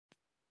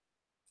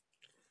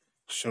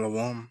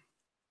Shalom.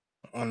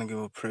 I want to give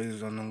a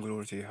praise and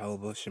glory to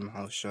Yahweh, Shem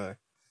Haushai,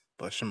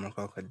 Bashem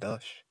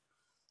Rakakadash,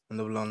 and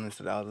the belongings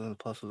to the elders and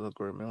apostles of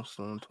great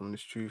millstone, to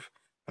this truth,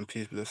 and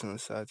peace, blessing,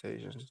 and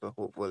citations, the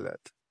hopeful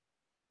that.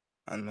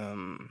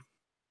 And,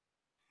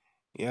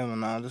 yeah,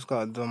 man, I just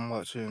got done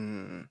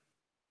watching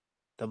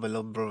the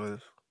Beloved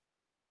Brothers,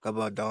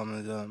 Gabba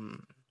Dama's,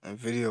 a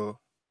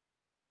video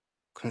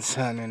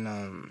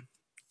concerning,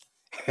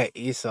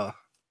 Esau,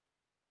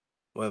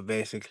 where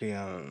basically,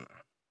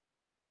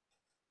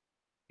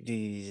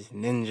 these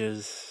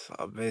ninjas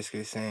are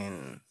basically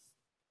saying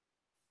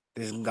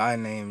this guy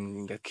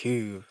named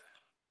Yakub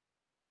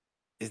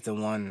is the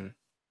one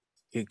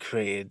who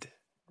created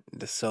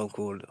the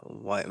so-called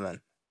white man,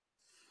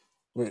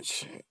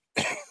 which,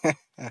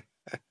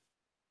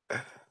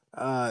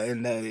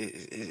 and that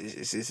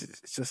it's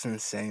just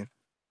insane.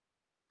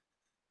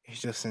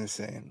 It's just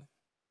insane.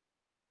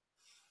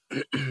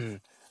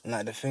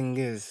 Like the thing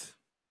is,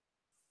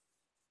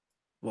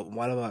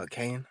 what about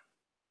Cain?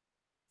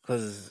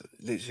 Because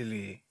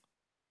literally,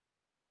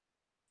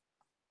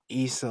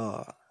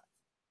 Esau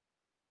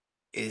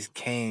is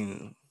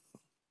Cain,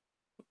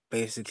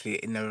 basically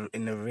in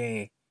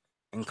the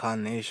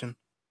reincarnation.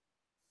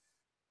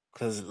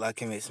 Because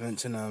like it's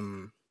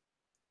mentioned,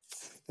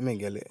 let me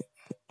get it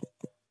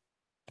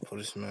for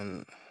this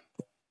man.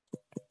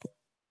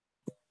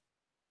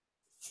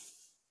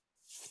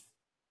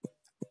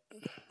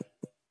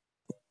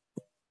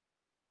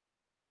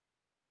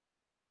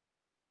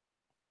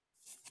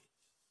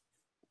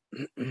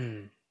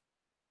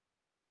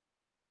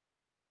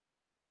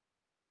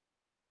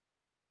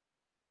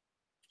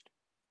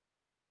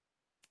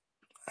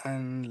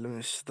 And let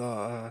me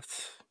start.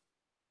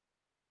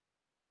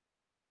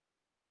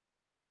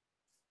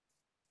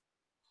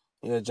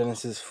 Yeah,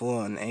 Genesis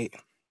 4 and 8.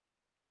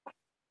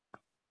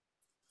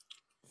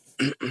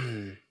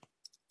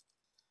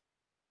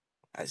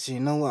 Actually, you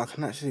know what? I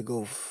can actually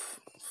go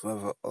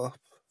further up.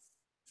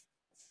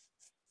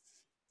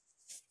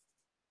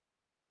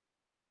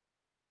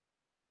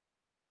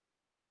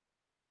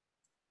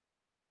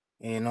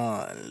 You know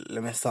what?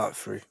 Let me start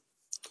through.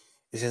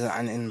 It says,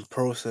 and in the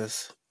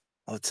process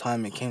of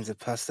time it came to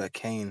pass that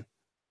Cain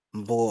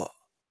brought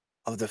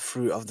of the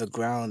fruit of the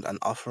ground an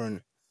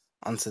offering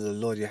unto the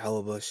Lord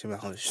Yahweh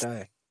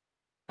Shai.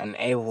 And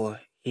Abel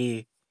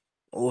he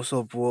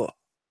also brought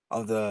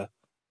of the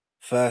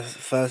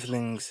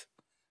firstlings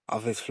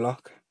of his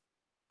flock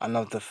and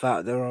of the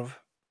fat thereof.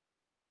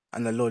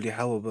 And the Lord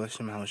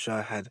Yahweh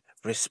Shai had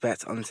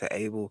respect unto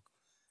Abel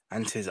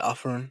and to his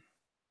offering.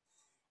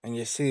 And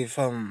you see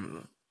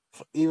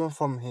even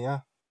from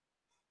here,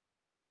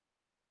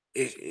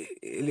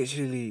 it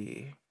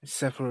literally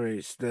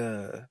separates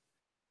the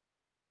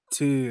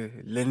two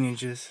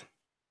lineages.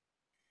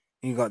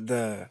 You got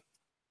the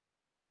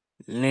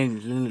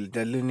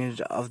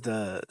lineage of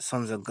the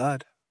sons of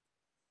God,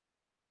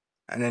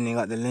 and then you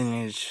got the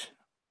lineage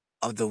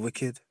of the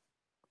wicked,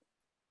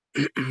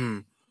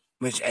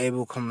 which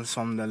Abel comes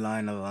from the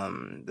line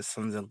of the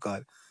sons of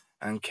God,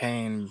 and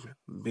Cain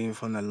being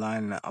from the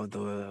line of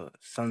the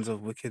sons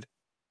of wicked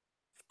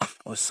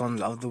or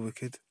sons of the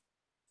wicked.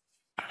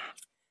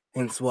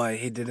 Hence why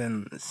he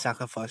didn't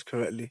sacrifice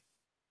correctly.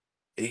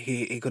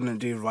 He couldn't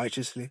do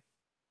righteously,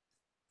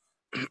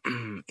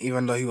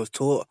 even though he was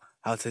taught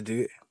how to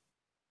do it.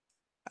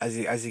 As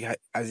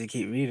you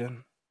keep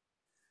reading,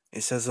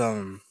 it says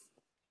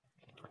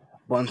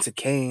but unto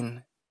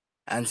Cain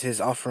and to his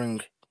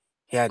offering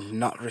he had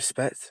not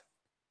respect,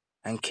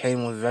 and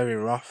Cain was very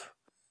wroth,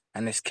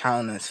 and his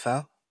countenance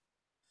fell.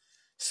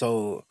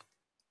 So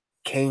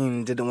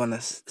Cain didn't want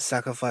to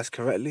sacrifice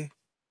correctly,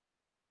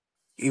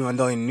 even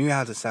though he knew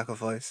how to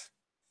sacrifice,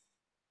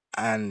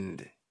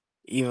 and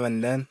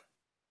even then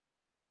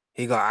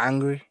he got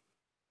angry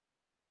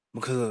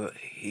because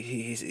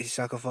he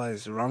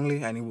sacrificed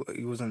wrongly, and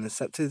he wasn't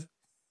accepted.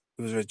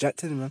 He was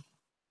rejected, man.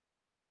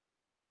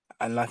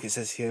 And like it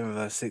says here in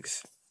verse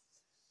 6,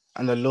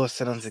 and the Lord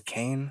said unto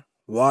Cain,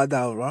 why art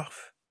thou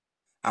wroth,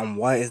 and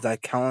why is thy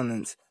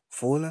countenance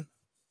fallen?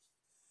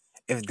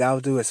 If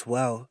thou doest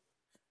well,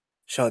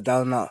 shalt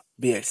thou not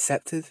be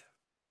accepted?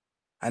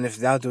 And if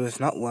thou doest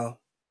not well,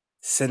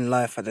 sin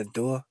lieth at the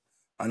door,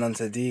 and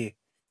unto thee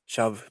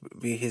shall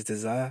be his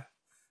desire,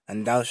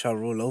 and thou shalt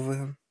rule over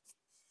him.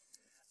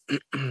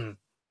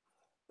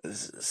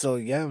 So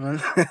yeah,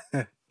 man.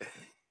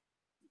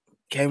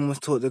 Cain was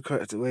taught the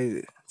correct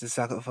way to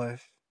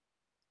sacrifice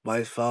by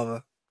his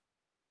father,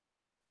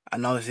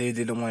 and obviously he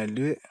didn't want to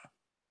do it,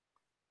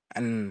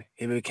 and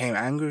he became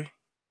angry,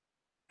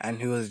 and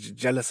he was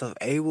jealous of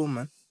Abel,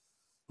 man.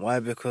 Why?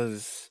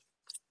 Because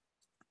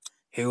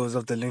he was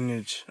of the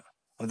lineage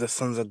of the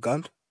sons of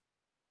God.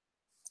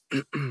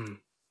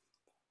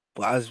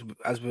 But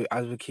as we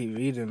keep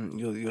reading,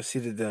 you'll see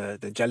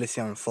the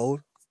jealousy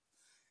unfold,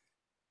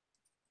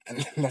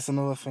 and that's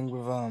another thing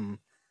with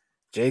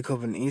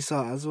Jacob and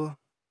Esau as well.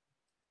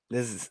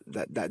 There's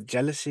that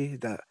jealousy,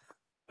 that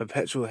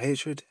perpetual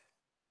hatred.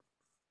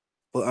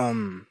 But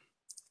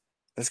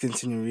let's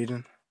continue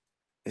reading.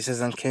 It says,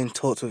 and Cain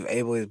talked with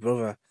Abel his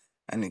brother,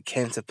 and it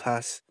came to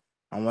pass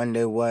And when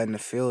they were in the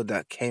field,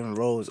 that Cain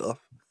rose up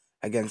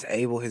against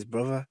Abel his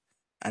brother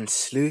and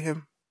slew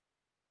him.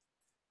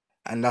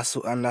 And that's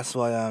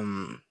why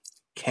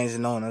Cain's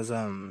known as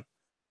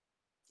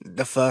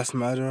the first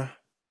murderer.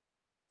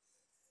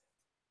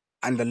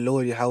 And the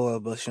Lord Yahweh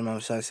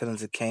Bashim said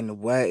unto Cain,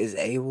 where is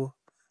Abel,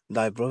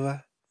 thy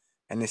brother?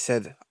 And he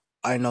said,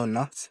 I know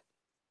not.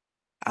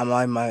 Am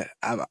I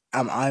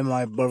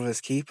my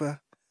brother's keeper?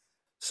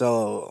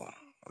 So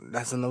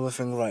that's another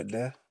thing right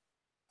there.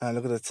 And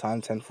look at the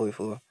time,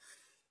 10:44.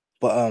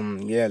 But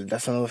yeah,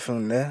 that's another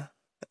thing there.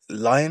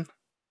 Lying.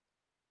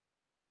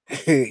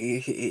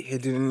 He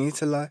didn't need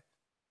to lie.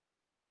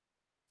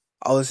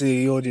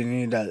 Obviously, he already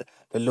knew that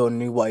the Lord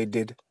knew what he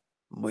did,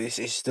 but he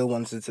still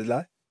wanted to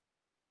lie,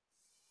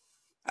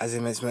 as he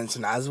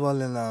mentioned as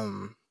well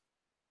in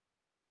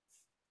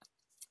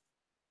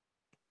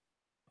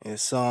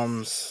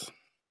Psalms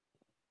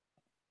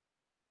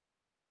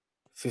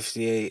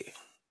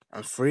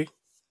 58:3,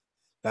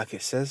 like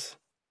it says,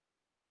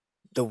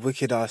 the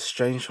wicked are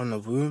estranged from the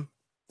womb;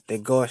 they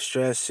go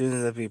astray as soon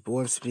as they be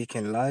born,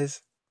 speaking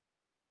lies.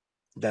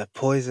 Their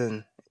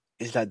poison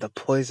is like the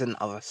poison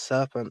of a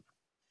serpent.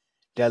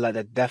 They're like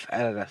the deaf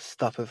adder that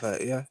stoppeth her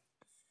ear.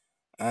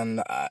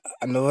 And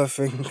another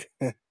thing,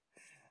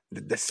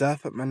 the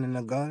serpent man in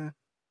the garden,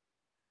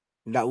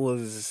 that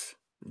was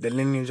the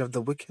lineage of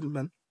the wicked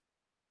man.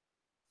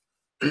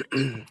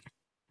 And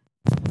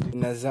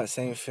there's that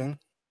same thing.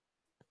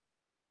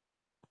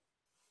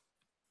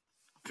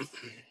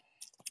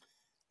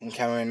 And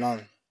carrying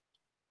on.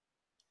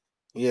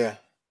 Yeah,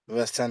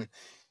 verse 10.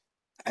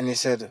 And he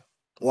said,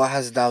 what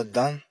hast thou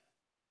done?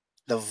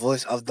 The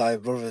voice of thy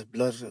brother's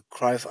blood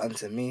crieth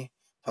unto me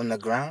from the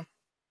ground.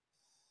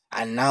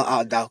 And now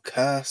art thou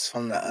cursed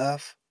from the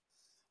earth,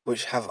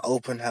 which have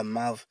opened her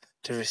mouth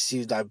to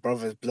receive thy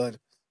brother's blood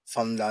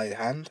from thy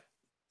hand.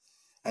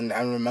 And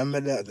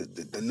remember that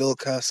the little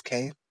curse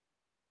came.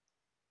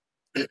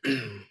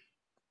 And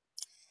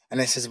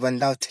it says, when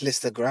thou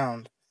tillest the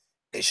ground,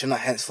 it shall not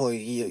henceforth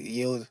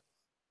yield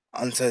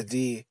unto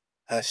thee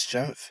her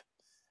strength.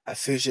 A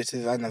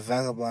fugitive and a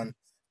vagabond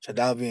shall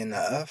thou be in the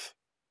earth.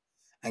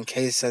 And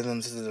Cain said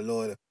unto the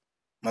Lord,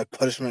 my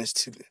punishment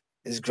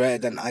is greater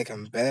than I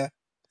can bear.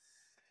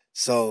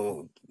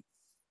 So,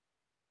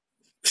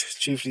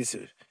 truthfully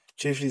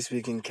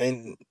speaking,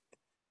 Cain,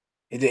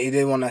 he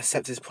didn't want to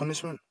accept his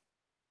punishment.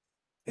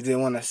 He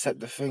didn't want to accept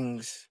the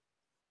things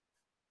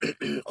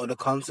or the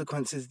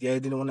consequences. Yeah,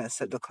 he didn't want to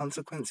accept the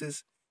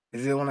consequences. He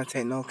didn't want to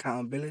take no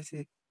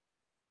accountability.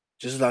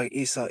 Just like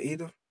Esau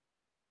Edom.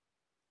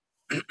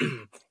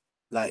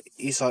 Like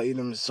Esau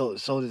Edom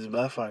sold his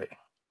birthright.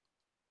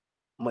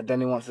 But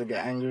then he wants to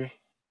get angry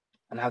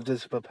and have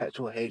this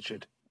perpetual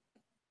hatred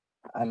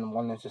and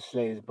wanting to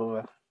slay his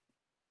brother.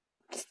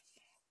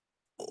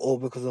 All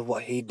because of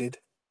what he did.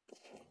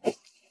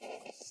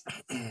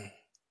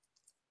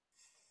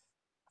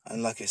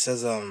 And like it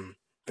says,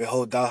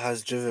 behold, thou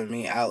hast driven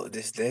me out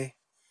this day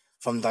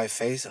from thy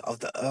face of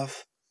the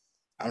earth,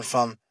 and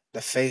from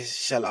the face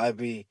shall I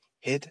be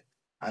hid,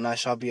 and I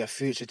shall be a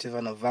fugitive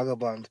and a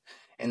vagabond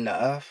in the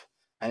earth,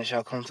 and it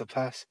shall come to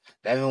pass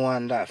that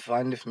everyone that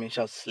findeth me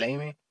shall slay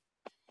me.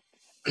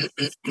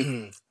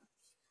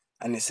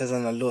 And it says,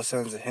 and the Lord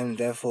said unto him,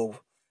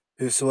 therefore,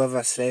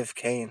 whosoever slaved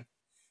Cain,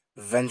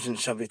 vengeance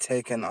shall be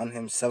taken on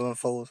him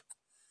sevenfold.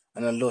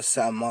 And the Lord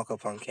set a mark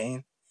upon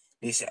Cain,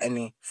 lest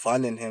any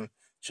finding him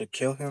should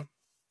kill him.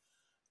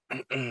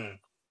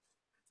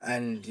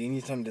 And you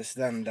need to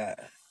understand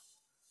that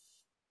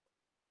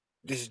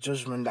this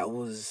judgment that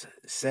was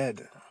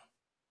said,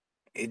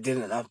 it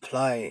didn't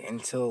apply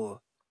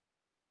until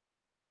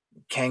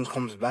Cain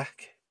comes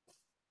back,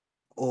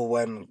 or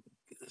when,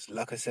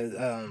 like I said,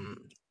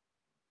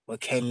 when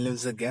Cain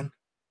lives again.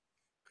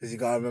 Because you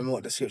gotta remember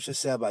what the scriptures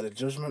say about the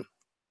judgment.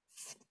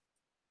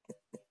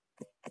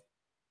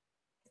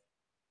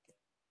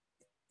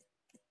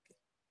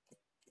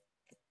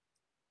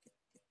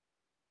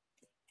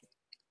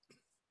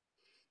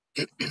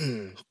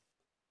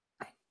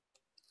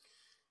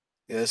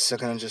 Yeah, 2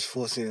 Corinthians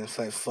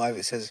 14:35,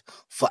 it says,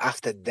 for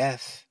after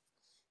death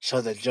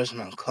shall the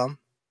judgment come,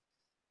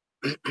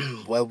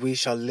 where we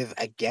shall live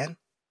again.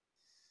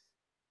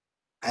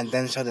 And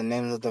then shall the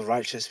names of the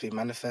righteous be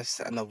manifest,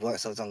 and the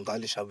works of the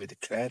ungodly shall be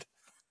declared.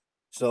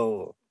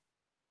 So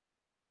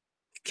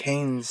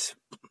Cain's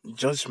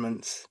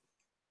judgments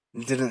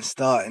didn't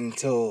start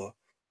until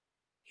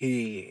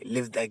he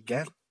lived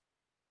again.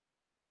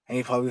 And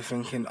you're probably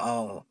thinking,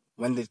 oh,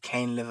 when did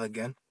Cain live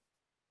again?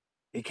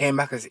 He came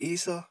back as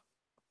Esau.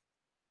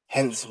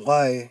 Hence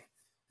why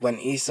when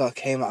Esau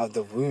came out of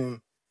the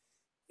womb,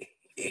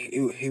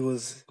 he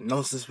was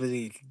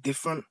noticeably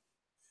different.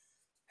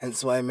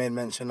 Hence why I made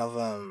mention of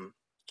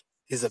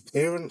his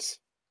appearance.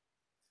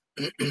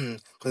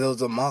 Because there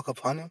was a mark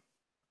upon him.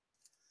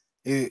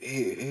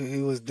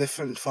 He was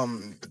different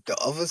from the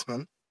others,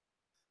 man.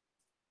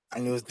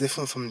 And he was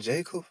different from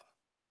Jacob.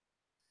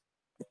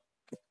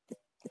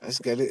 Let's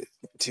get it.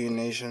 2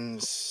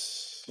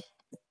 nations.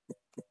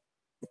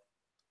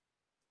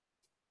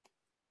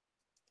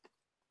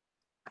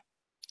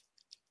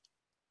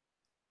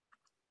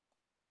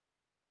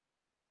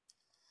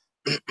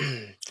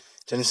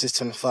 Genesis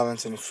 25 and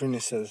 23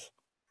 it says,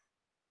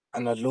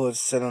 "And the Lord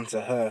said unto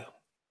her,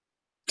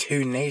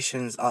 two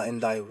nations are in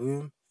thy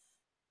womb,"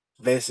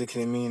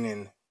 basically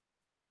meaning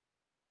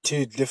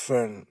two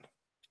different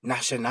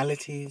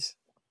nationalities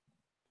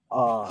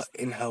are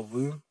in her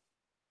womb,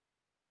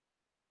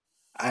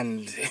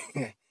 and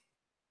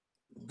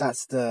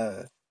that's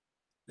the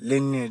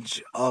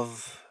lineage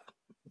of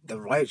the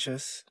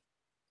righteous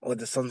or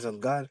the sons of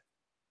God,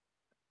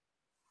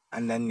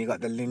 and then you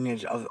got the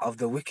lineage of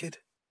the wicked.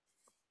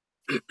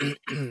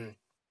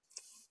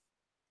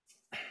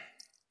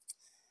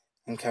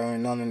 And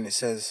carrying on, and it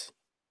says,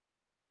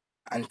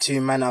 "And two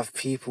manner of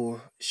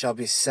people shall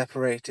be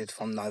separated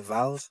from thy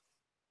vows,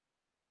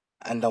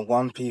 and the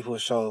one people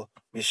shall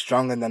be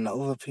stronger than the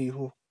other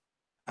people,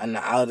 and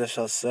the elder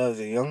shall serve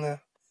the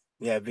younger."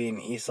 Yeah,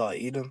 being Esau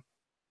Edom,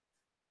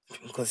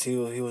 because he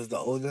was the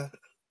older.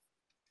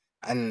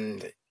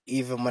 And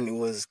even when it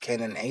was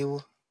Cain and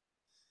Abel,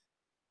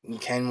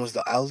 Cain was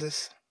the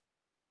eldest,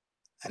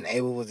 and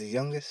Abel was the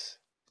youngest.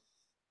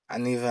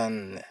 And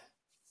even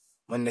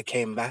when they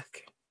came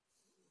back,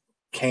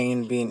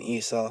 Cain being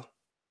Esau,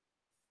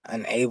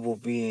 and Abel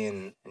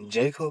being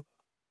Jacob.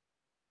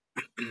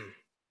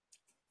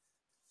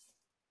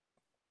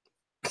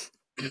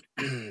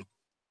 And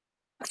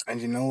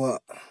you know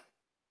what?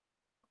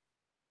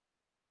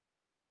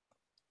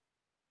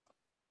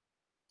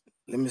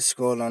 Let me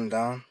scroll on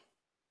down.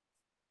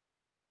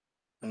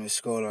 Let me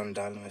scroll on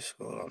down. Let me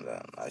scroll on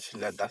down.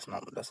 Actually, that's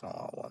not what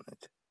I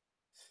wanted.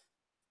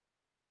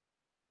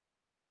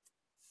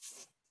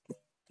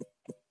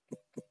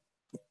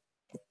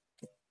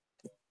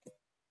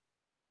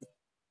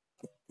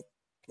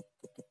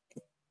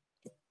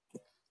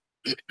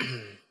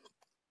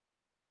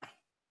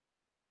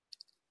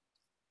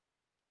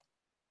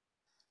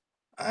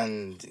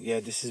 And yeah,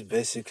 this is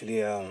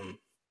basically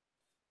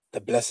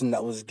the blessing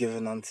that was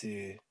given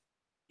unto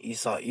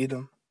Esau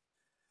Edom,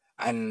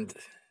 and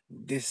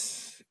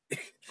this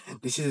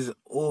this is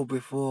all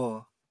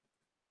before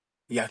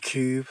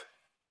Yakub,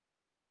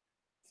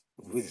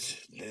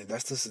 which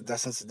that's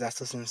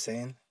just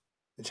insane.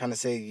 They're trying to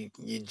say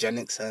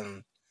eugenics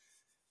and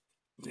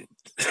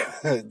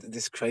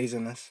this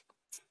craziness.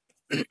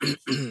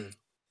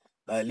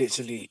 Like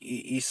literally,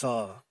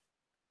 Esau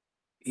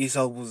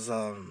was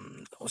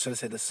what should I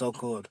say, the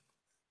so-called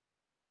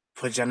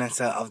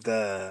progenitor of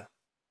the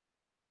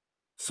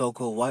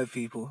so-called white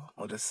people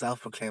or the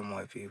self-proclaimed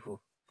white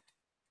people,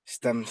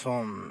 stemmed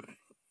from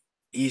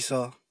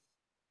Esau.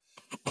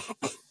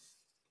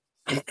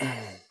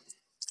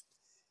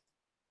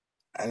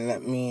 And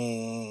let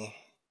me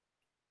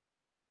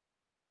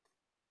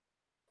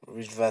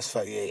read verse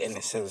 38, and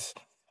it says,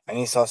 "And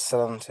Esau said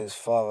unto his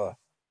father,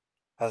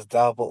 Hast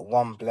thou but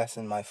one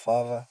blessing, my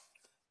father?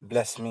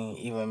 Bless me,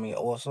 even me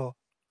also.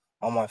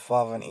 O my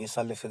father." And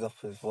Esau lifted up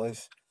his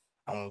voice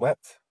and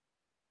wept.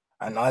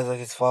 And Isaac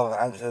his father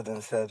answered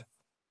and said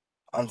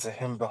unto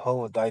him,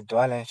 Behold, thy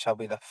dwelling shall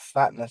be the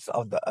fatness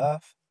of the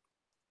earth,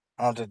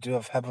 and of the dew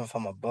of heaven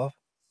from above.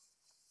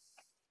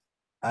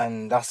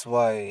 And that's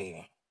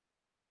why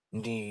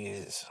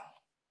these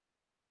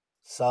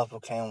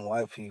self-proclaimed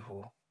white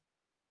people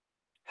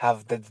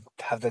have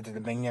the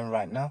dominion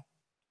right now,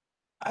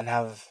 and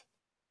have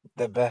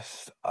the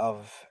best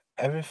of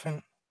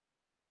everything.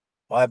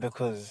 Why?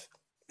 Because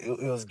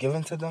it was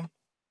given to them.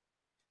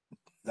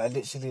 Like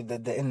literally,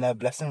 they're in their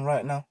blessing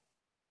right now.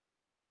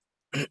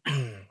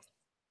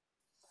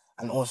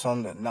 And also,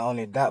 not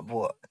only that,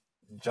 but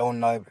Job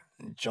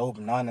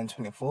 9 and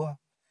 24,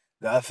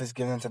 the earth is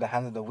given into the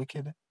hands of the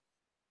wicked,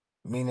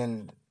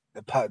 meaning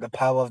the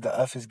power of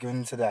the earth is given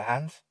into their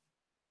hands.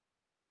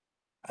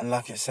 And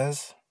like it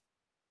says,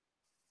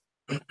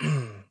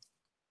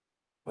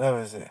 where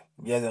is it?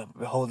 Yeah,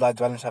 behold, thy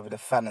dwelling shall be the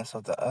fatness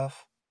of the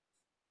earth,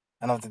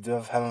 and of the dew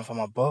of heaven from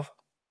above.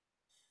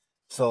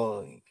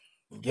 So,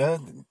 yeah,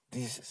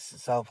 these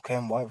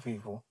self-proclaimed white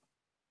people,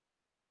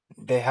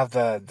 they have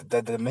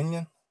the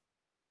dominion.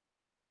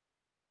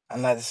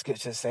 And like the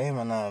scripture saying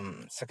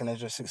in 2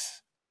 Ezra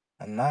 6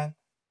 and 9,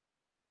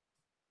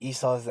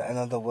 Esau is the end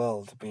of the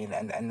world, being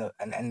an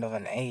end of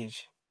an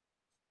age,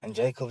 and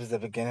Jacob is the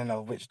beginning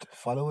of which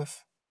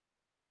followeth.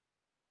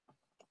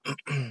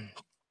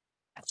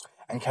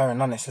 And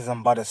carrying on, it says,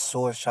 And by the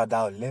sword shalt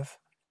thou live,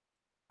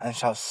 and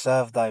shalt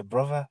serve thy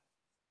brother,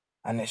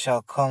 and it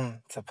shall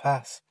come to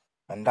pass,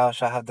 when thou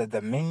shalt have the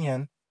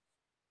dominion,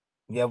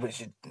 yeah,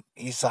 which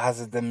Esau has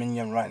the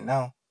dominion right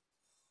now,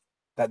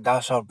 that thou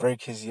shalt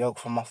break his yoke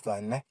from off thy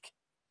neck.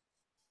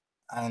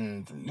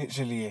 And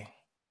literally,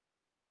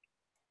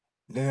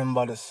 living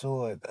by the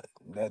sword,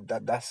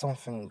 that's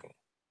something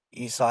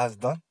Esau has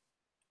done.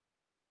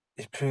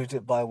 He's proved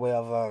it by way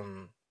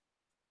of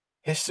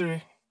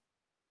history.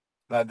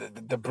 Like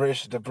the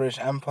British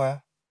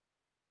Empire,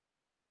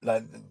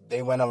 like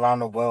they went around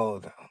the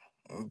world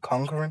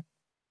conquering,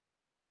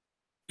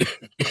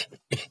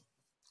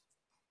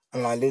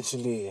 and like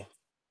literally,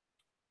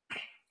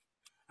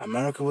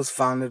 America was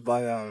founded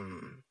by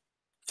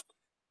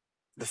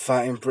the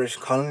 13 British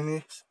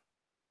colonies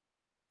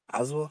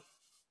as well.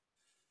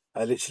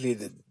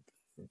 Literally,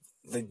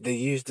 they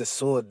used the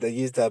sword, they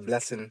used their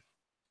blessing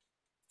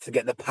to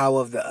get the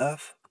power of the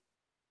earth.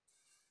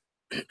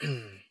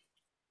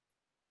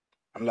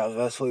 And like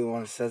verse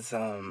 41 says,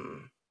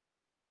 and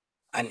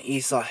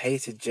Esau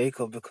hated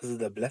Jacob because of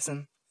the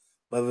blessing,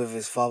 wherewith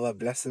his father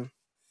blessed him.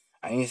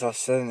 And Esau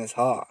said in his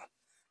heart,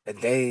 the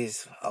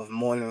days of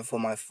mourning for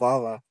my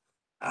father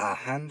are at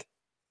hand.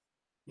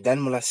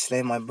 Then will I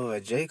slay my brother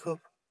Jacob.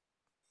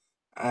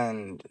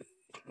 And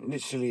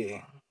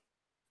literally,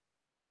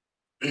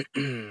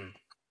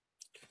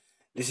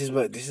 this is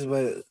where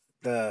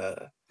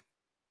the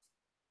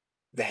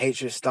the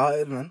hatred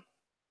started, man.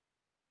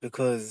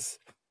 Because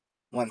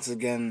once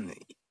again,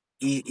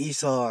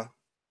 Esau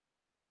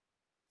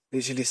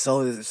literally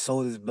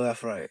sold his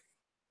birthright,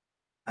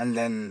 and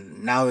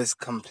then now is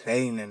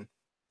complaining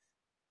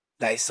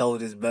that he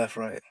sold his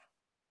birthright.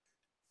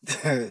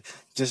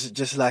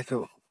 just like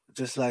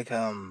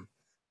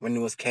when he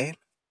was Cain,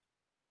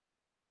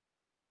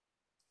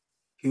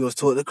 he was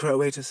taught the correct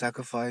way to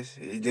sacrifice.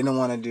 He didn't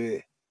want to do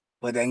it,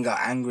 but then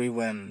got angry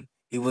when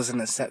he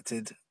wasn't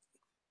accepted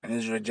and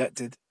was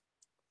rejected,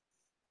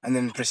 and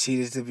then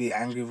proceeded to be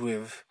angry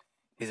with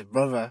his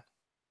brother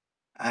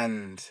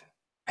and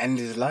end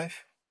his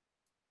life.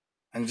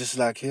 And just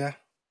like here,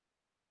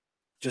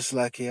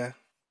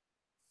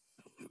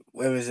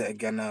 where is it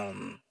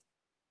again?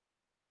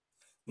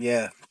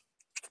 Yeah,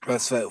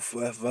 verse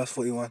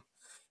 41.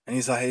 And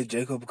Esau hated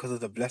Jacob because of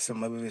the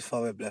blessing wherewith his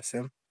father blessed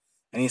him.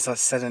 And Esau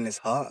said in his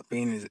heart,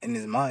 being in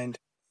his mind,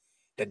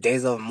 the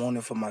days of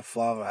mourning for my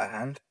father are at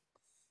hand.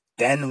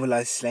 Then will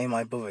I slay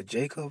my brother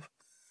Jacob.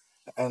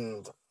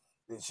 And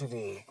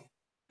literally,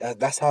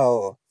 that's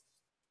how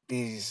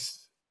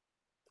these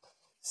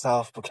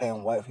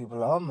self-proclaimed white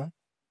people are, man.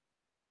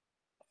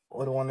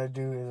 All they want to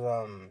do is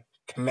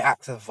commit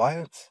acts of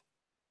violence.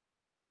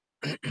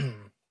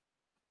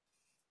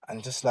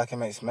 And just like it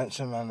makes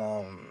mention, man,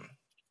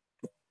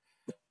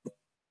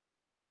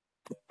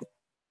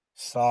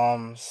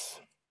 Psalms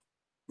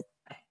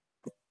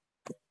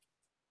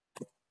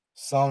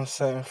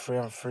 73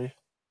 and 3.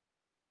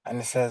 And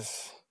it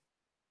says,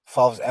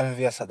 for I was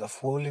envious at the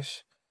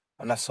foolish,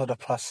 and I saw the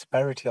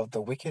prosperity of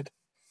the wicked.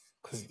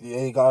 Because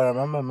yeah, you gotta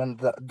remember, man,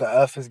 the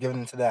earth is given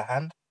into their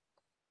hand.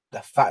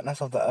 The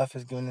fatness of the earth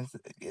is given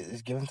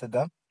to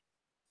them.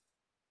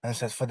 And it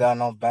says, for there are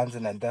no bands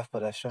in their death, but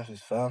their strength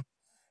is firm.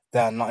 They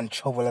are not in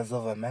trouble as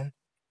other men,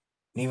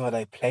 neither are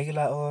they plagued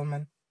like other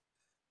men.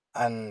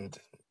 And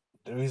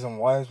the reason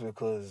why is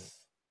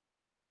because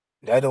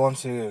they're the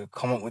ones who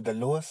come up with the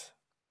laws.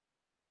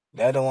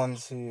 They're the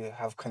ones who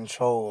have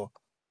control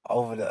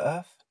over the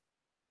earth.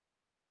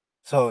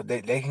 So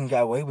they can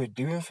get away with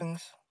doing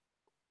things.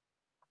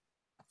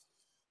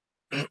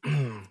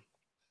 In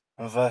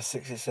verse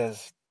 6 it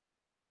says,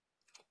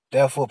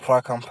 therefore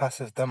pride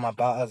compasseth them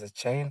about as a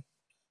chain,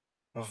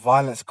 and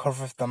violence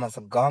covereth them as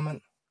a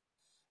garment.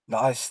 The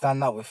eyes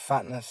stand out with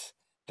fatness,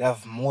 they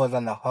have more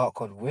than the heart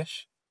could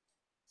wish.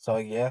 So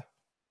yeah,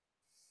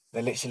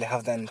 they literally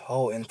have the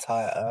whole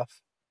entire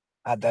earth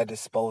at their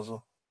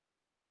disposal.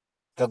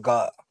 They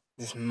got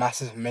this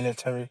massive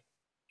military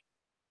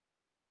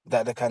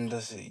that they can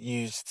just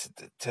use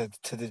to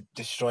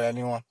destroy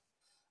anyone.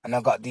 And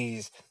I got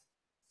these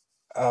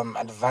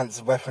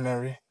advanced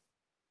weaponry.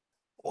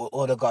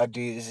 All they gotta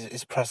do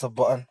is press a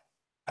button,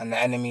 and the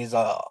enemies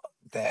are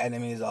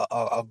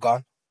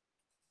gone.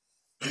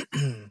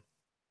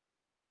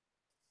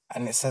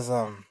 And it says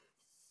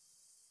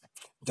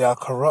they are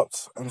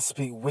corrupt and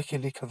speak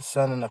wickedly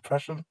concerning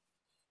oppression.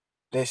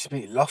 They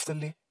speak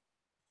loftily.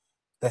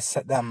 They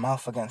set their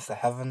mouth against the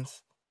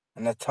heavens,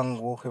 and their tongue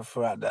walking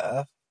throughout the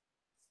earth.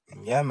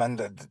 And yeah, man,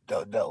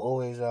 they're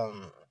always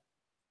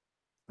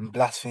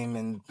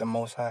blaspheming the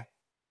Most High.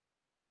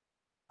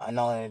 And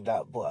not only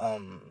that,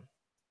 but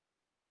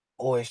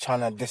always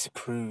trying to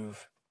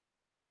disprove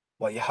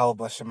what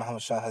Yahweh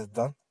Muhammad Shah has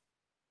done.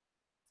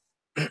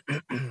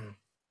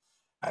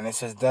 And it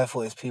says,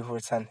 therefore his people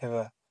return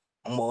hither,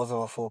 and what was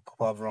our folk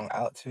have wrong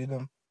out to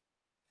them.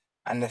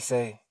 And they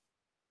say,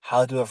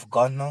 how doeth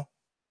God know?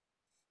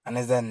 And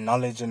is there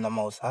knowledge in the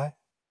Most High?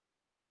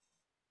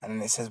 And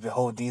then it says,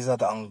 behold, these are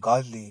the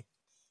ungodly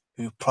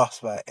who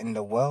prosper in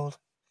the world.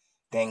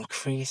 They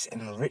increase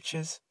in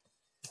riches.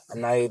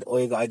 And now all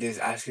you gotta do is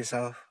ask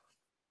yourself,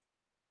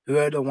 who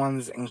are the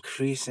ones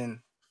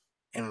increasing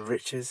in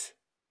riches?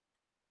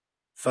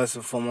 First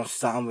and foremost,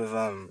 starting with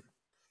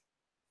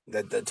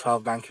the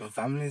 12 banking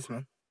families,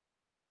 man.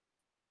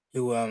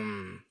 Who are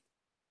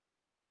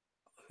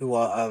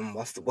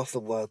what's the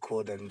word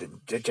called? And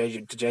the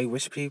J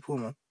Wish people,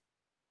 man.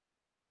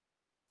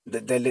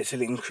 They're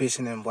literally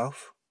increasing in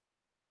wealth.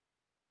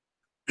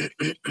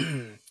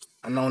 And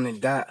not only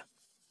that,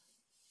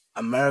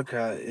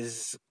 America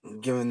is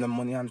giving them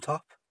money on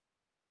top.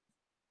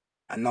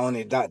 And not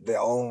only that, they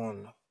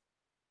own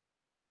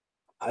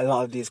a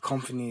lot of these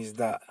companies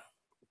that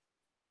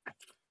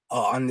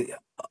are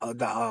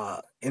that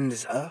are in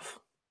this earth.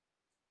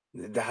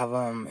 They have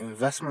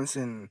investments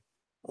in,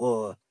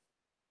 or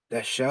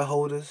their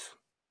shareholders.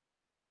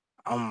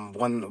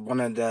 One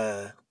of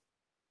the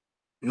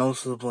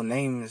noticeable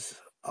names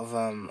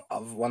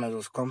of one of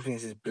those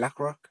companies is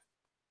BlackRock,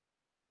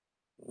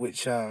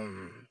 which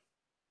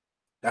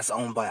that's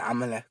owned by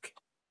Amalek,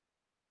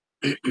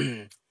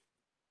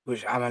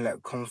 which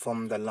Amalek come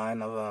from the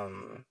line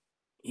of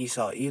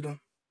Esau Edom.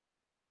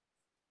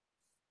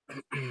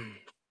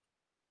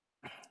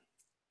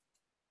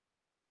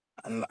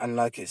 And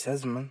like it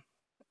says, man,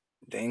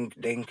 they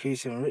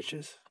increase in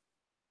riches.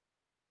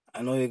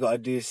 And all you gotta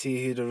do is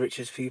see who the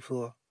richest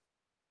people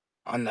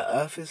on the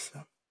earth is,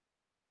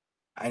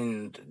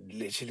 and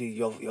literally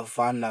you'll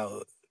find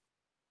out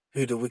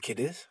who the wicked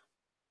is.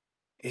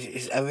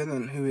 It's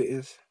evident who it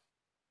is.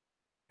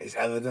 It's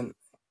evident,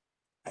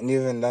 and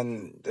even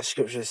then, the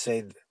scriptures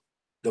say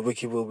the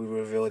wicked will be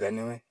revealed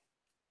anyway.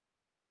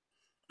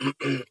 I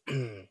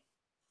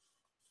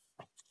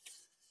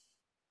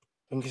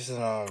think it's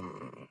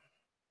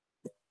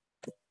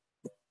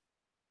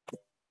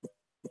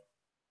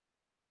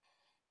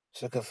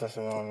Second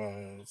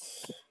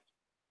Thessalonians.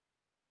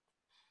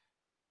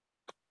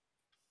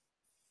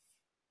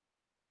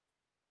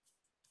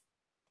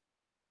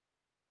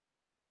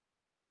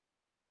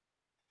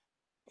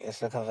 It's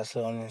Second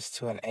Thessalonians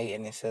 2:8,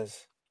 and it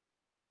says,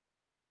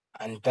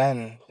 "And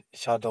then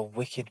shall the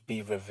wicked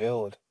be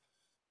revealed,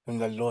 whom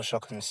the Lord shall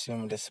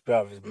consume with the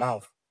spirit of his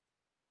mouth,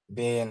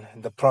 being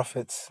the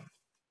prophets,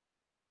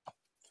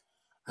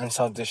 and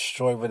shall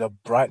destroy with the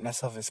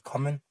brightness of his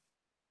coming."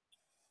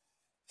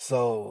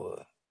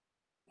 So,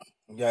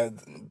 yeah,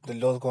 the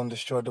Lord's going to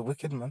destroy the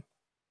wicked, man.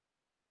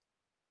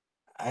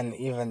 And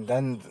even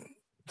then,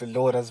 the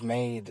Lord has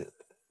made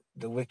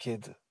the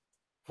wicked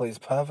for his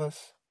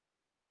purpose.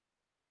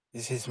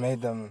 He's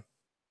made them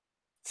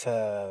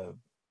to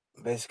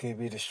basically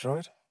be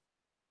destroyed.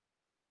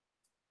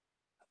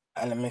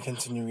 And let me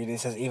continue reading. It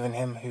says, "Even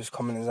him whose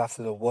coming is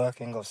after the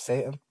working of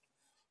Satan,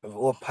 with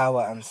all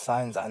power and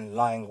signs and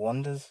lying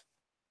wonders,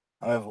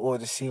 and with all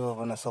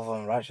deceivableness of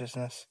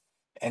unrighteousness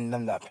in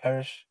them that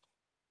perish,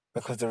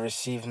 because they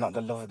receive not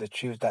the love of the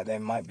truth, that they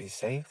might be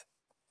saved."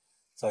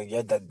 So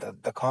yeah,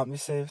 that they can't be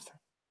saved.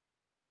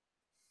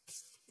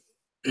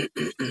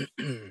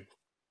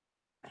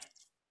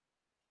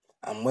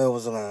 And where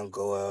was I gonna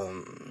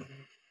go?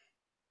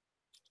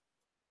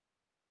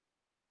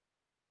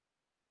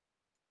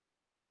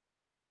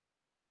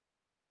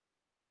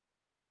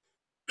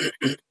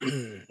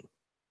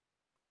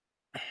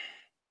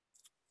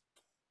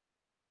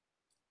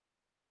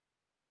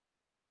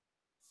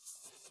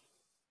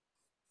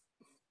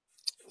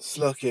 It's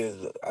lucky I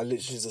literally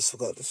just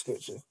forgot the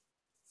scripture.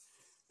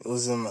 It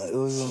was in my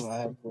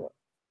head. But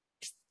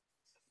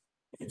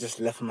it just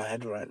left my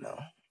head right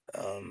now.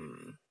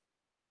 Um,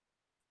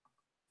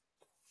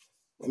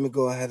 Let me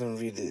go ahead and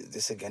read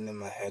this again in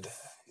my head.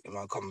 It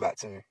might come back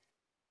to me.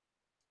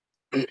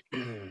 You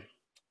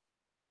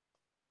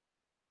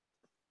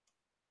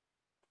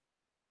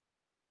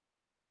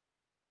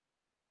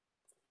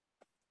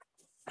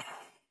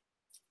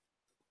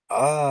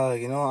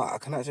know what? I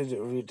can actually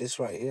read this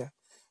right here.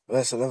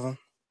 Verse 11.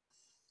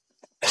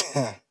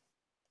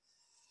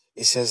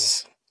 It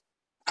says,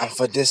 "And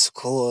for this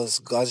cause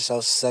God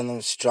shall send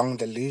them strong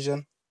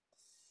delusion,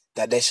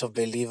 that they shall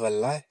believe a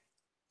lie."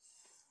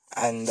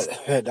 And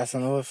that's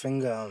another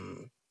thing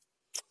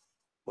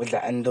with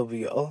the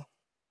NWO.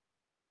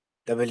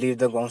 They believe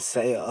they're going to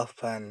set it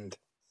up and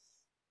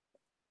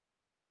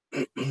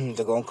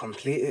they're going to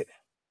complete it.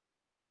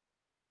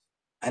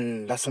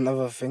 And that's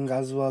another thing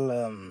as well.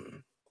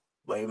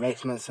 Where he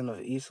makes mention of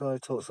Esau, he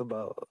talks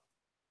about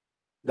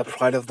the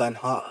pride of thine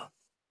heart.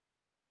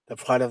 The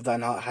pride of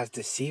thine heart has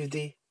deceived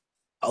thee,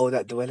 O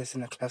that dwellest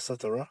in the clefts of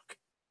the rock.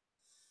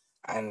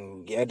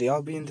 And yeah, they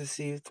are being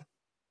deceived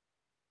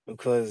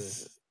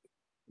because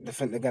they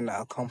think they're gonna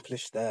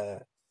accomplish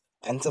their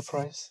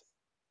enterprise.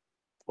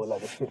 But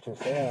like the scriptures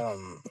say,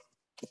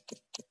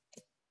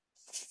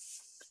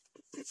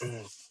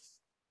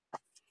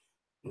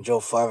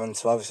 Job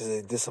 5:12 says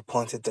they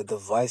disappointed the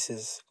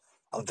devices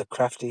of the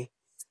crafty,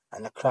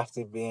 and the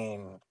crafty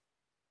being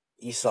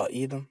Esau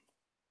Edom,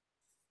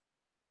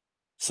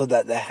 so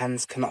that their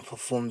hands cannot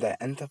perform their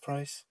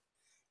enterprise.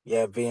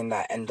 Yeah, being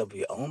that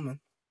NWO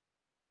man.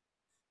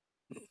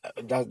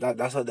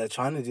 That's what they're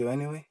trying to do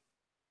anyway.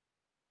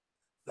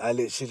 I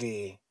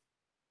literally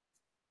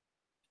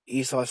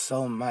Esau's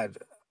so mad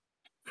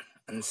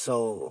and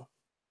so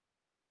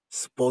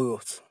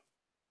spoiled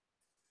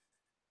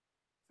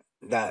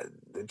that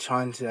they're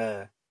trying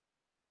to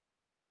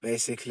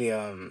basically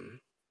they're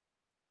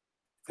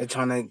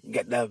trying to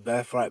get their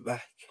birthright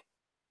back,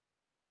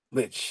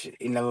 which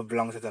it never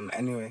belonged to them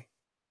anyway.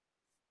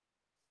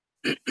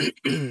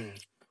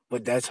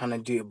 But they're trying to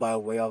do it by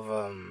way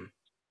of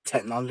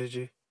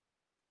technology.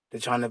 They're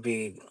trying to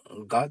be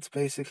gods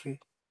basically,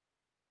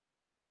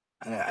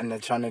 and they're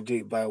trying to do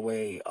it by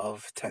way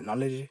of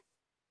technology.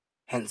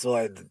 Hence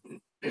why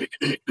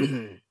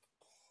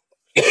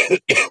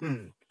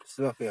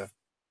stuff here.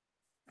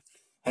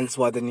 Hence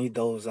why they need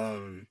those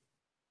them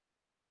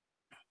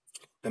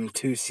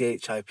two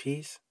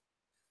CHIPs,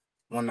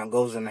 one that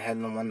goes in the head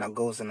and one that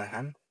goes in the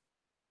hand,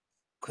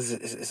 because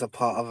it's a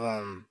part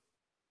of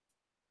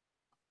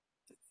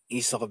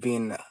Esau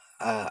being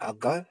a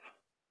god,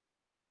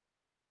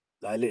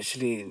 like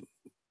literally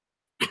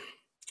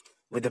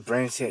with the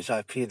brain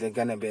CHIP, they're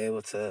gonna be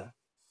able to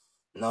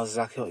know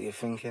exactly what you're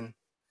thinking.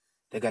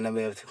 They're gonna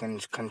be able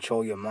to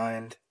control your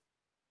mind,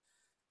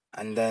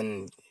 and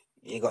then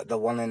you got the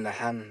one in the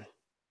hand.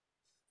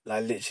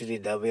 Like literally,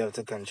 they'll be able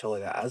to control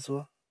that as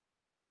well.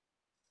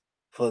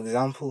 For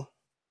example,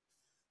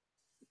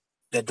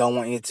 they don't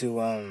want you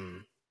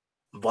to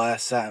buy a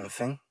certain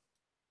thing.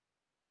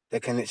 They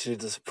can literally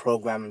just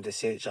program the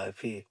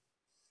CHIP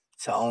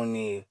to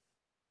only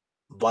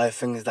buy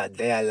things that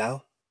they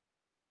allow.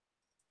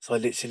 So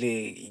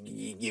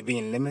literally, you're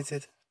being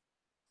limited.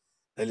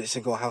 They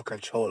literally gonna have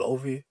control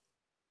over you.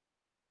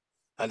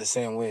 At the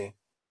same way,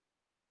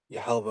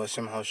 Yahweh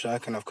Shimhal Shai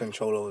can have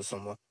control over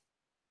someone.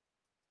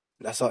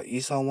 That's what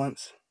Esau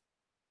wants.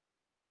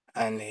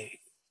 And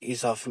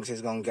Esau thinks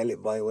he's gonna get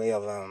it by way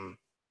of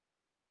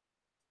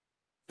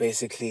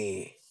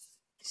basically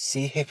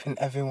sea hipping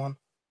everyone.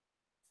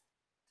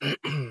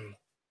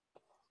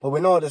 But we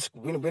know what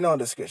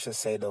the scriptures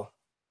say though.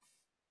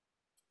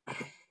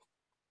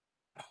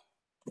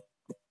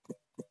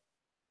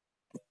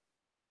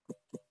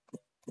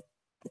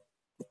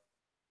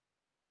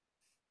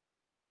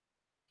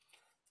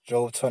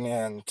 Job 20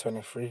 and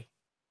 23.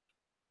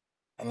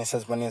 And it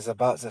says, when he is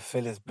about to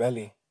fill his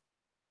belly,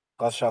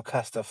 God shall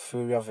cast the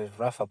fury of his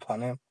wrath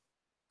upon him,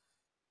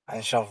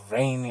 and shall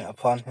rain it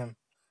upon him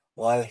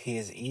while he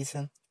is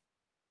eating.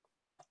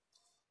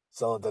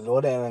 So the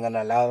Lord ain't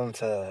gonna allow him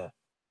to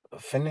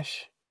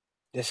finish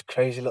this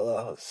crazy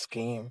little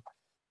scheme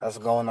that's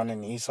going on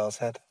in Esau's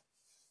head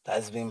that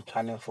has been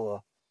planning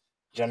for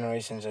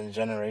generations and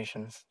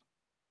generations.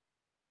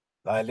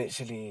 Like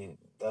literally,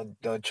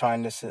 they're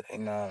trying this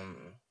in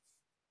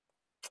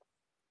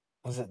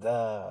was it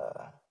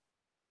the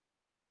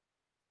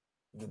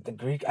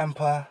Greek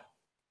Empire?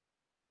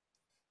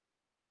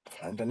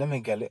 And let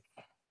me get it.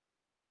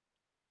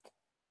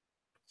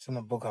 It's in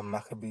the book of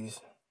Maccabees.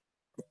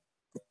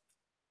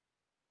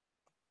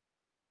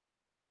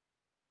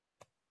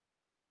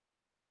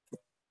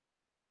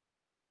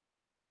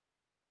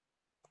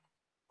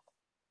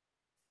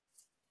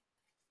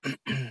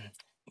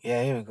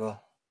 Yeah, here we go.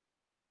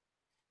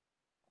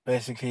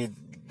 Basically,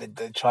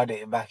 they tried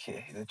it back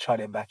here. They tried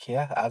it back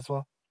here as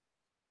well.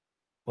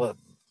 But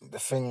the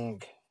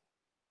thing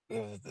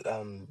with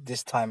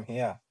this time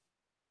here,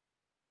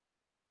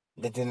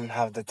 they didn't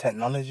have the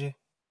technology.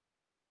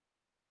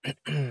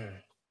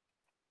 And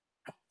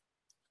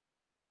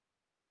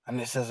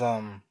it says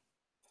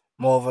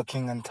moreover,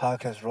 King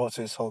Antiochus wrote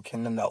to his whole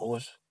kingdom that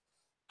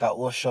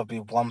all shall be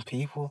one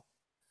people,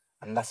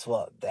 and that's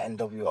what the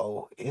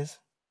NWO is.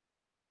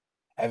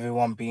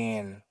 Everyone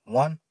being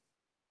one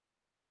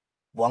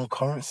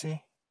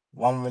currency,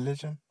 one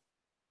religion,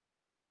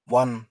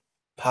 one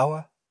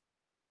power.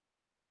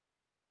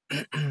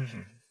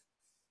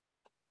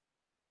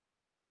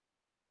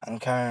 And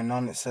carrying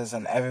on, it says,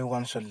 and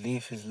everyone should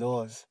leave his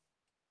laws.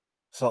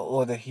 So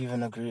all the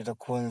heathen agreed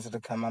according to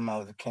the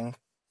commandment of the king.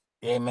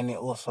 Yea, many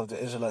also of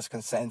the Israelites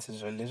consented to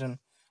his religion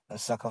and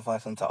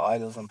sacrifice unto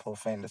idols and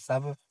profane the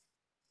Sabbath.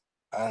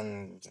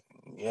 And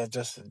yeah,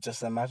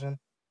 just imagine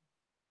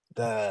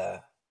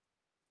the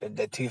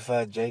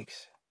two-third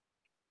Jakes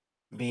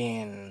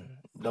being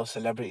those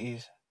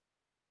celebrities,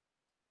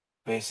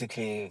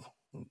 basically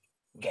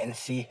getting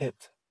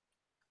sea-hipped,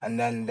 and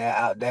then they're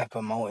out there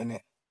promoting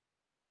it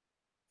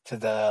to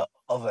the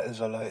other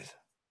Israelites,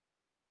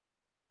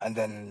 and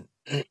then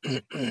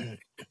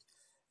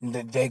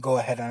they go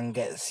ahead and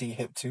get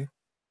sea-hipped too,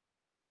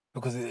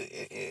 because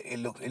it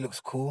looks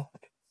cool.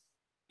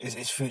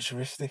 It's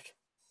futuristic.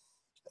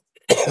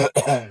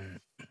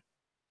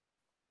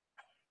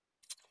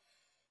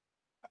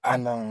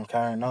 And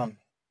carrying on,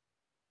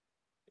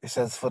 it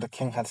says, for the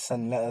king had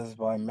sent letters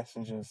by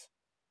messengers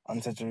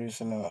unto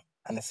Jerusalem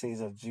and the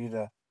cities of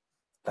Judah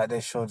that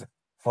they should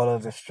follow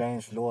the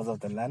strange laws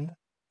of the land.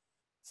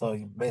 So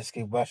you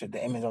basically worship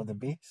the image of the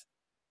beast.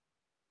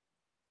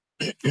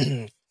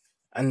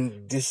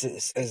 And this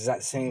is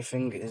exact same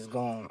thing is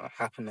going to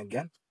happen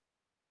again.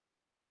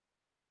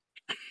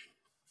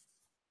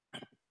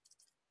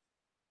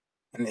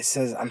 And it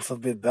says, and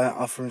forbid burnt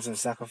offerings and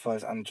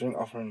sacrifice and drink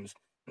offerings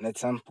in the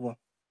temple,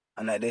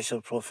 and that they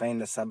shall profane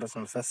the Sabbath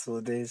and festival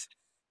days,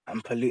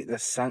 and pollute the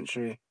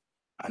sanctuary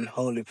and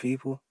holy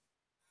people.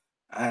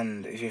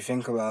 And if you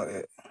think about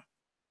it,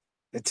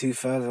 the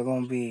two-thirds are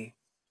going to be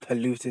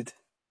polluted,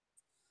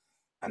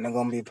 and they're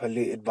going to be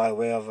polluted by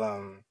way of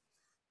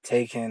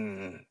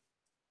taking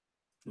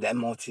the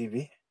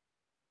MOTB,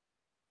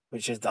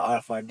 which is the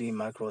RFID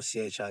micro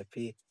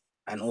CHIP,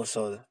 and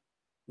also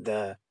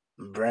the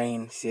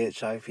brain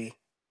CHIP.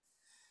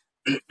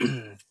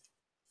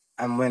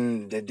 And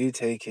when they do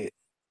take it,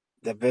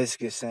 they're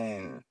basically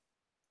saying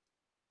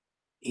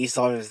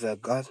Esau is their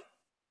god,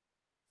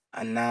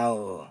 and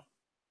now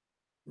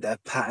they're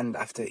patterned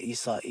after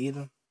Esau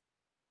Edom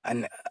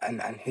and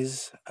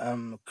his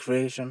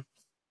creation.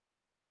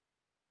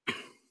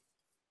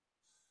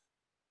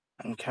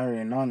 And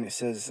carrying on, it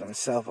says, and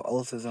set up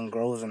altars and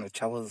groves and the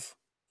chapels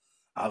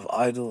of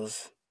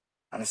idols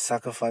and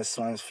sacrifice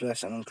swine's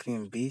flesh and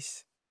unclean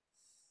beasts,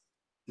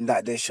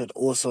 that they should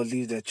also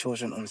leave their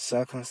children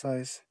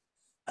uncircumcised,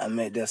 and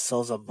make their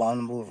souls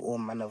abominable with all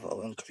manner of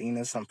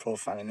uncleanness and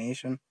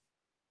profanation,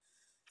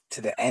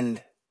 to the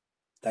end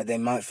that they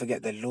might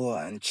forget the law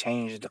and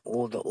change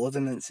all the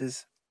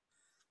ordinances.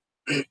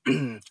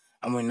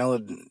 And we know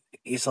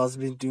Esau's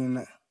been doing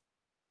that.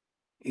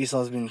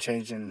 Esau's been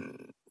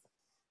changing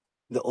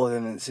the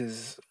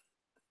ordinances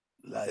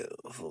like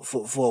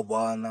for a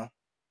while now.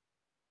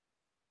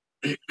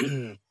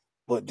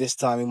 But this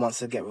time he wants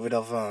to get rid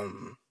of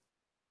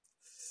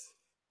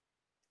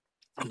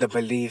the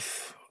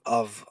belief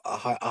of a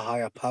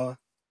higher power.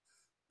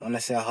 When I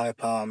say a higher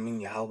power, I mean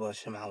Yahweh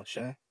Shem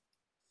Hawashai.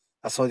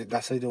 That's what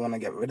they want to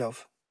get rid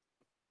of.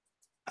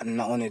 And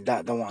not only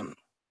that, they want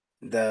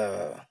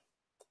the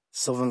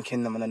southern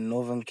kingdom and the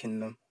northern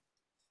kingdom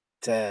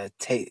to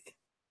take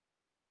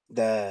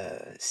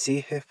the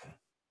sea hip.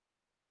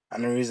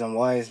 And the reason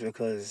why is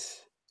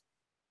because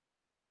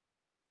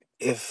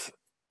if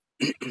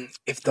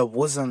if there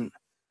wasn't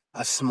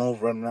a small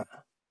remnant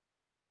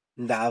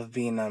that have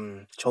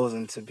been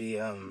chosen to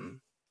be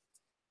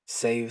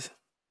saved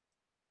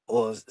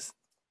or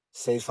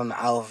saved from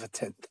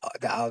the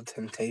the hour of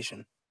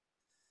temptation,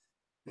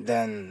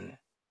 then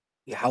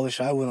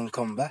Yahushua wouldn't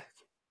come back.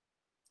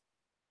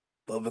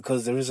 But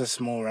because there is a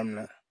small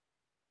remnant,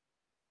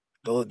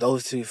 those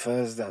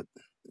 2/3 that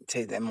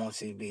take the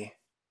MOTB,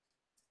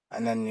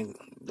 and then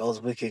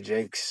those wicked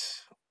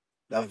jakes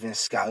that have been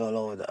scattered all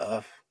over the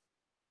earth,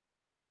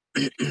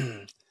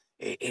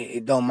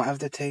 it don't matter if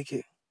they take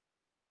it,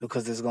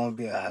 because there's going to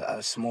be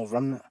a small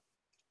remnant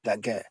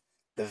that get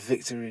the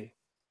victory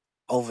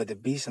over the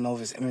beast and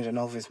over his image and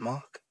over his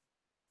mark.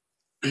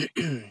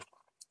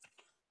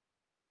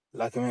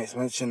 Like I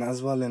mentioned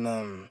as well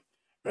in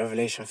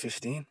Revelation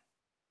 15.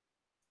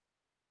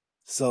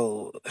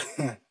 So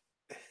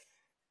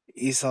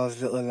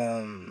Esau's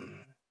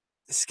little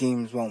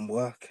schemes won't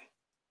work.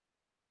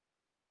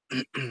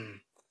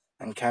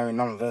 And carrying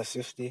on, verse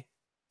 50,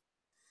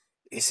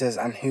 it says,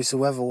 "And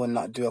whosoever will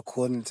not do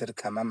according to the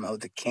commandment of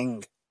the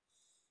king,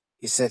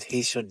 he said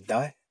he should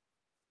die."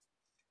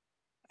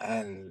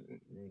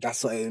 And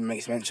that's what it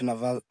makes mention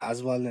of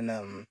as well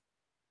in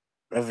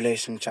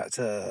Revelation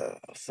chapter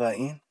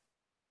 13.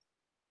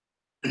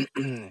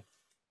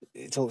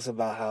 It talks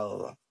about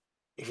how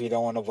if you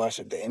don't want to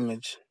worship the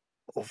image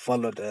or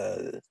follow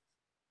the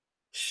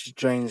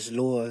strange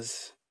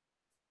laws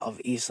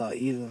of Esau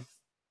either,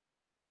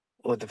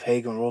 or the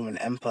pagan Roman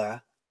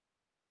Empire,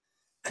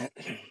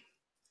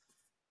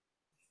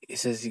 it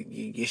says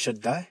you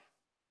should die.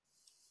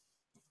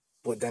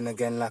 But then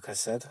again, like I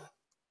said,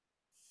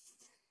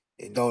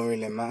 it don't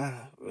really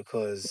matter,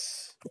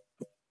 because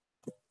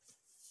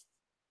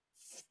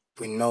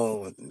we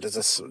know there's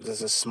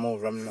a small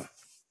remnant.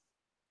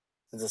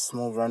 There's a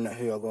small remnant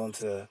who are going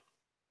to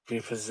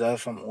be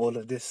preserved from all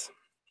of this.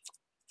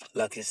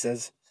 Like it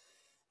says,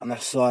 "And I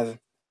saw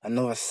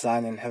another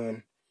sign in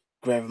heaven,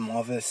 great and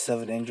marvelous,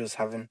 7 angels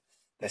having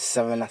the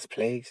 7 last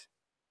plagues,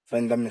 for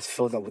in them is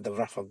filled up with the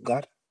wrath of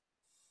God.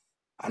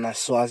 And I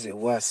saw as it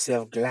were a sea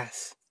of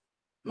glass,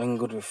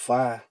 mingled with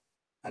fire,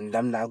 and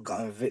them that have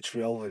gotten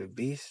victory over the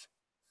beast,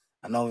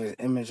 and over his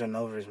image, and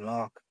over his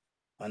mark,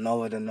 and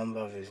over the number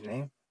of his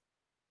name,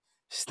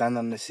 stand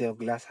on the sea of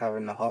glass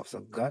having the harps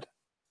of God."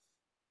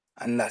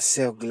 And that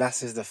sea of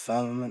glass is the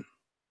firmament.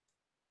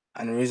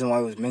 And the reason why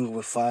it was mingled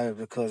with fire,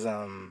 because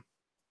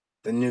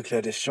the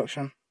nuclear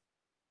destruction.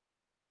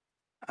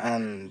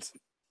 And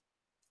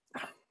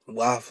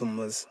what happened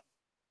was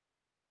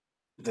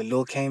the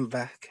Lord came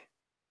back,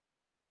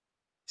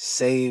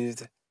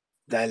 saved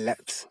the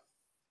elect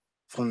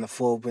from the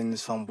 4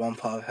 winds from one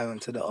part of heaven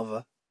to the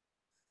other,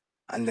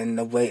 and then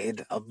they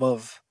waited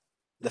above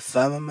the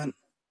firmament.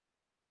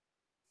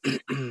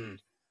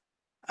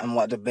 And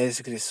what they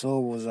basically saw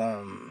was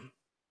the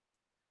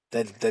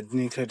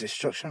nuclear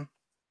destruction.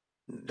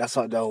 That's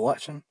what they were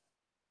watching,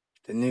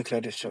 the nuclear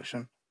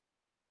destruction.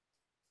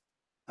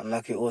 And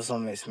like it also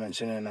makes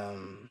mention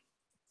in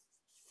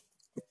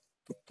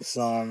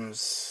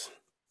Psalms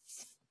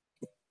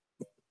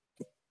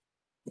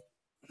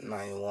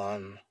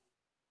 91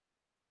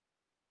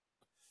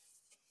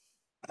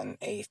 and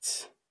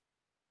 8,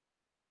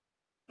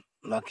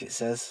 like it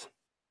says,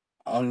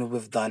 "Only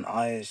with thine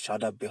eyes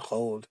shalt thou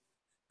behold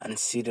and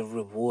see the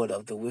reward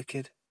of the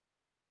wicked,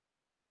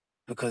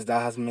 because thou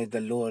hast made the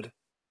Lord,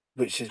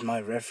 which is my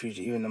refuge,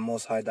 even the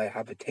Most High, thy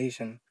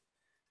habitation.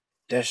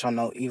 There shall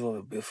no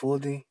evil befall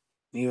thee,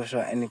 neither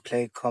shall any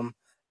plague come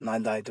nigh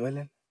thy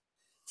dwelling."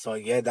 So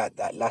yeah,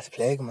 that last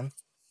plague, man,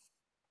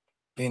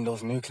 being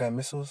those nuclear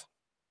missiles,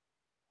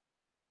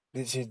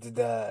 literally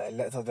the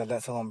elect of the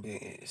elect are gonna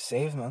be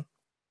saved, man,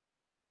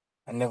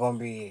 and they're gonna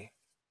be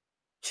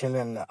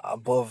chilling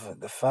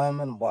above the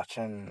firmament,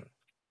 watching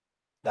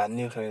that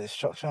nuclear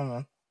destruction,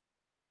 man.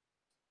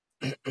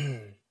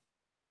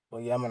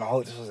 But yeah, man, I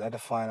hope this was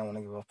edifying. I want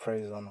to give a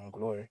praise, honor, and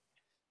glory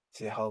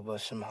to Yahweh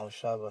Shem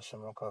Hawashai,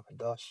 Shem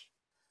Rakakadash,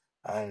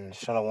 and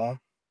Shalom.